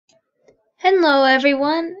Hello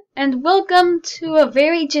everyone, and welcome to a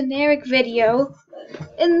very generic video.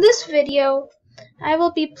 In this video, I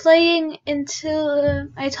will be playing until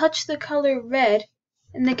I touch the color red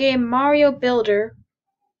in the game Mario Builder.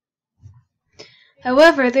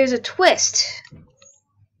 However, there's a twist.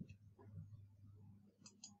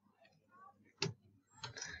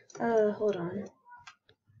 Hold on.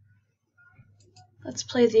 Let's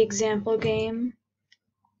play the example game.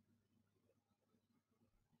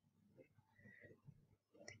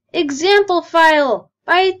 Example file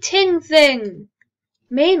by Ting Thing.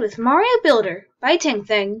 Made with Mario Builder by Ting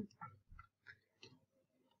Thing.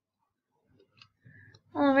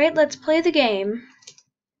 Alright, let's play the game.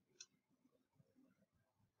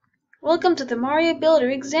 Welcome to the Mario Builder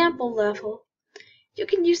example level. You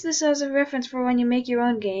can use this as a reference for when you make your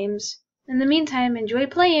own games. In the meantime, enjoy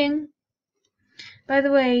playing. By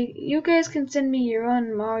the way, you guys can send me your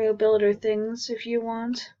own Mario Builder things if you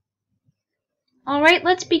want. Alright,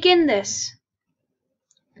 let's begin this.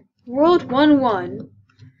 World 1-1.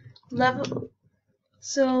 Level.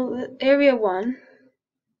 So, Area 1.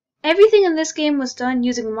 Everything in this game was done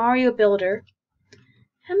using Mario Builder.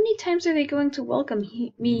 How many times are they going to welcome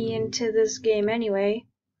me into this game anyway?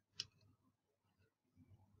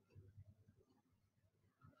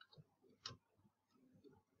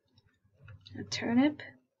 A turnip.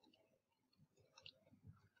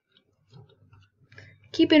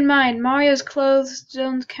 Keep in mind, Mario's clothes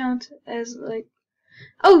don't count as like...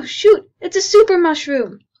 Oh shoot! It's a super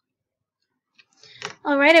mushroom!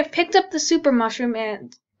 Alright, I've picked up the super mushroom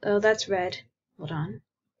and... Oh, that's red. Hold on.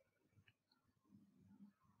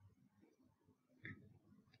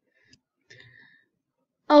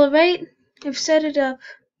 Alright, I've set it up.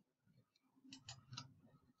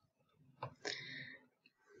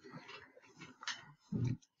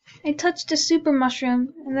 I touched a super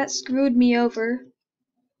mushroom and that screwed me over.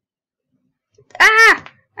 Ah!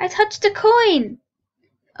 I touched a coin!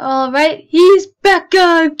 Alright, he's back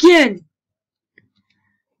again!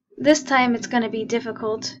 This time it's gonna be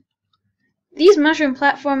difficult. These mushroom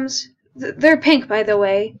platforms, they're pink by the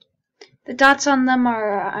way. The dots on them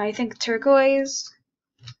are, I think, turquoise.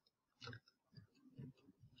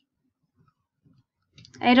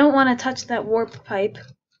 I don't want to touch that warp pipe.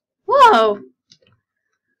 Whoa!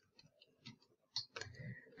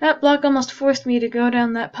 That block almost forced me to go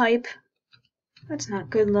down that pipe. That's not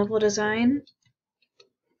good level design.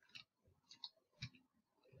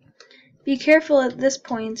 Be careful at this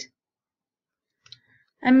point.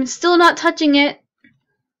 I'm still not touching it.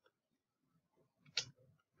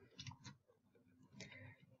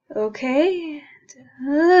 Okay.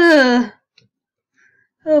 Oh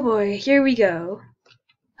boy, here we go.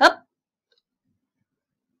 Up.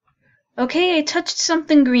 Okay, I touched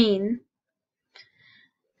something green.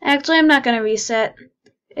 Actually, I'm not gonna reset.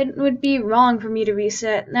 It would be wrong for me to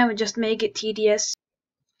reset. That would just make it tedious.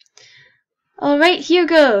 Alright, here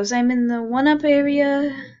goes. I'm in the 1-up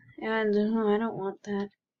area, and I don't want that.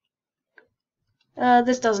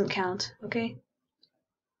 This doesn't count, okay?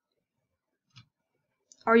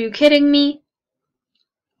 Are you kidding me?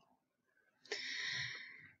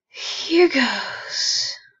 Here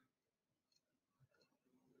goes.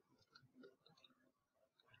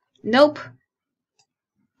 Nope.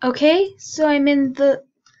 Okay, so I'm in the...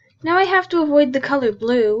 Now I have to avoid the color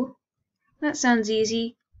blue. That sounds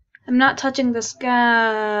easy. I'm not touching the sky.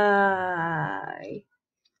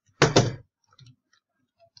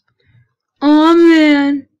 Oh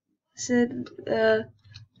man, said the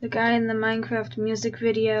guy in the Minecraft music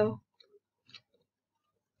video.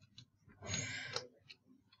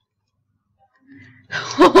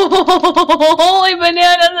 Holy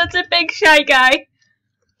bananas, that's a big shy guy.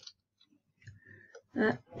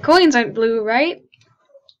 Coins aren't blue, right?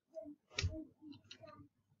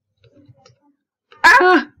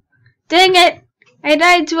 Ah! Dang it! I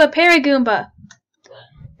died to a Paragoomba.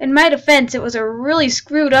 In my defense, it was a really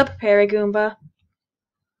screwed up Paragoomba.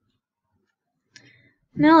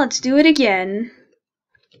 Now let's do it again.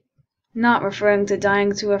 Not referring to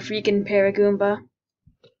dying to a freaking Paragoomba.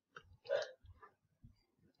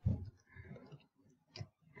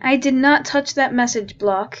 I did not touch that message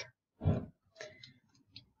block.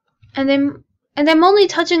 And I'm only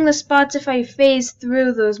touching the spots if I phase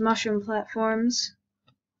through those mushroom platforms.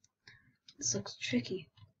 This looks tricky.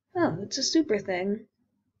 Oh, it's a super thing.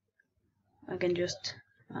 I can just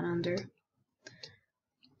run under.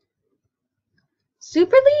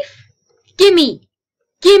 Super leaf? Gimme!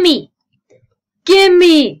 Gimme!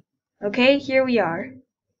 Gimme! Okay, here we are.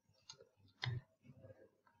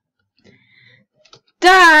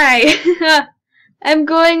 Die! I'm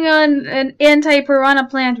going on an anti-piranha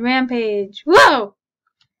plant rampage. Whoa!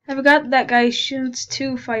 I forgot that guy shoots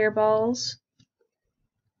 2 fireballs.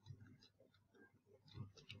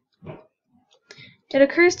 It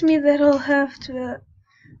occurs to me that I'll have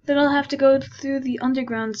to go through the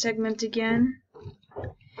underground segment again.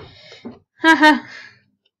 Haha.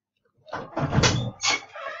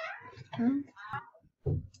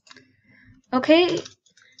 Okay.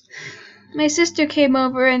 My sister came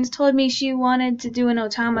over and told me she wanted to do an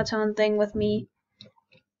automaton thing with me.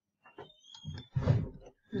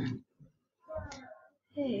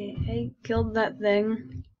 Hey, I killed that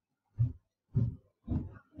thing.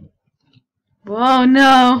 Whoa,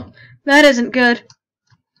 no! That isn't good.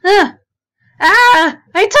 Ah! Ah!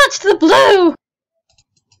 I touched the blue!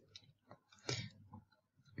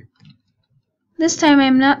 This time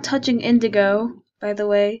I'm not touching indigo, by the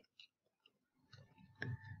way.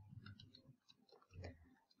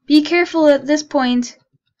 Be careful at this point.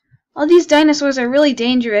 All these dinosaurs are really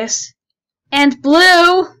dangerous. And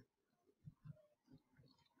blue!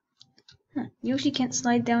 Huh, Yoshi can't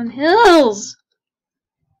slide down hills!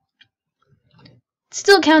 It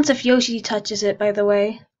still counts if Yoshi touches it, by the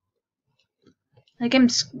way. Like,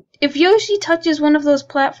 if Yoshi touches one of those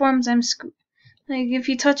platforms, like, if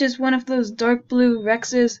he touches one of those dark blue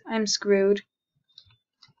Rexes, I'm screwed.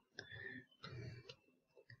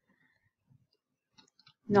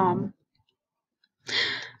 Nom.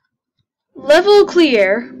 Level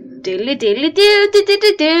clear. Diddly diddly doo doo doo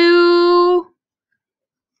doo doo.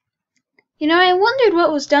 You know, I wondered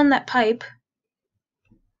what was down that pipe.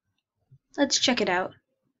 Let's check it out.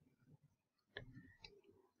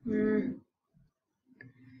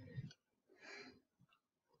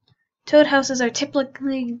 Toad houses are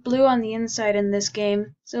typically blue on the inside in this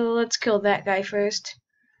game, so let's kill that guy first.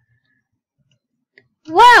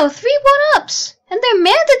 Wow, 3 1-ups! And they're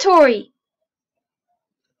mandatory!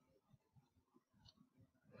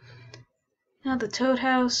 Now the Toad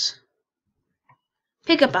house.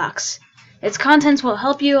 Pick a box. Its contents will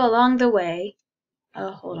help you along the way.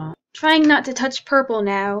 Hold on. Trying not to touch purple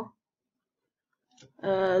now.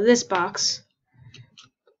 This box.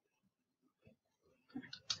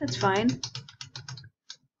 That's fine.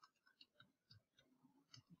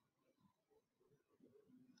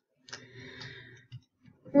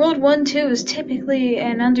 World 1-2 is typically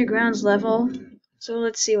an underground level, so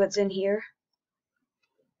let's see what's in here.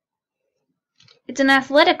 It's an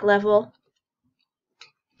athletic level.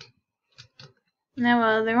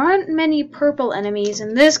 Now, there aren't many purple enemies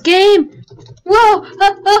in this game. Whoa!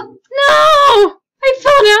 No! I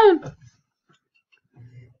fell down!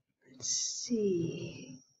 Let's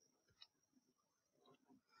see.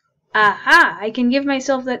 Aha! I can give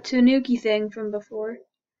myself that Tanuki thing from before.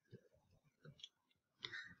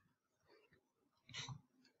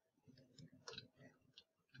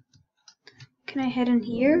 Can I head in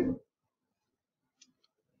here?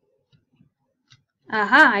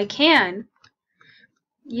 Aha! I can.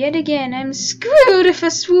 Yet again, I'm screwed if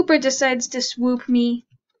a swooper decides to swoop me.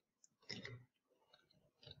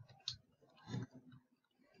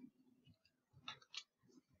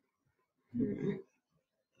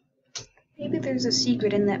 Maybe there's a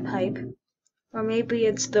secret in that pipe. Or maybe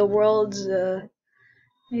it's the world's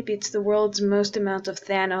most amount of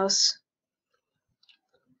Thanos.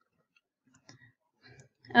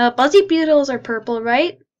 Buzzy beetles are purple,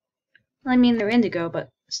 right? I mean, they're indigo, but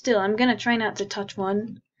still, I'm gonna try not to touch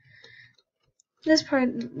one. This part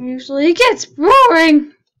usually gets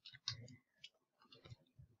boring!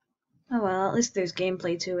 Oh well, at least there's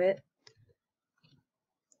gameplay to it.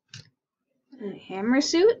 A hammer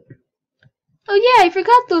suit? Oh yeah, I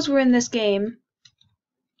forgot those were in this game.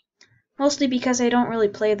 Mostly because I don't really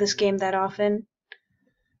play this game that often.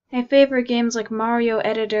 My favorite games like Mario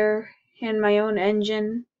Editor and my own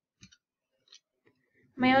engine.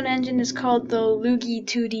 My own engine is called the Luigi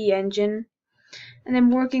 2D engine. And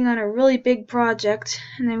I'm working on a really big project,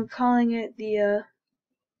 and I'm calling it the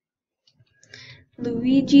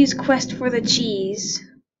Luigi's Quest for the Cheese.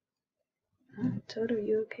 Toad, are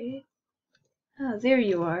you okay? Oh, there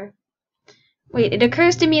you are. Wait, it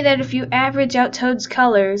occurs to me that if you average out Toad's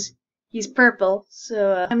colors, he's purple.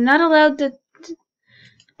 So I am not allowed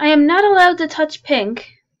to touch pink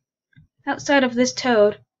outside of this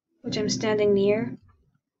Toad, which I'm standing near.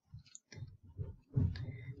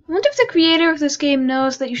 I wonder if the creator of this game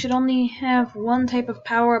knows that you should only have one type of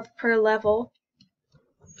power-up per level.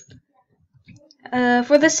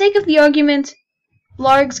 For the sake of the argument,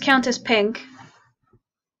 Largs count as pink.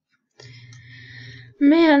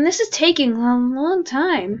 Man, this is taking a long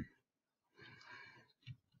time.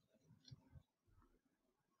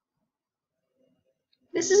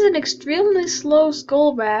 This is an extremely slow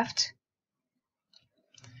skull raft.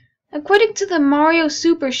 According to the Mario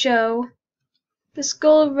Super Show, the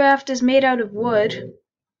skull raft is made out of wood.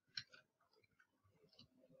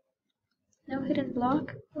 No hidden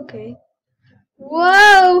block? Okay.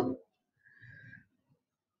 Whoa!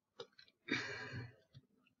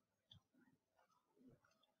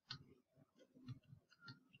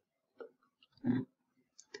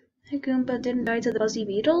 The Goomba didn't die to the Buzzy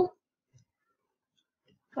Beetle?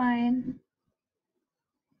 Fine.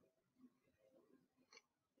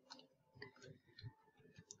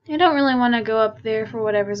 I don't really want to go up there for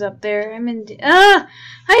whatever's up there. I'm in.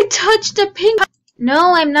 I touched a pink.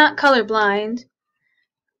 No, I'm not colorblind.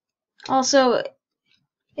 Also,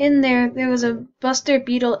 in there was a Buster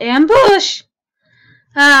Beetle ambush.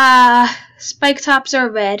 Spike tops are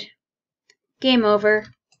red. Game over.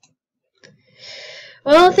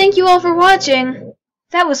 Well, thank you all for watching.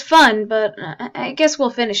 That was fun, but I guess we'll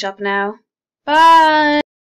finish up now. Bye!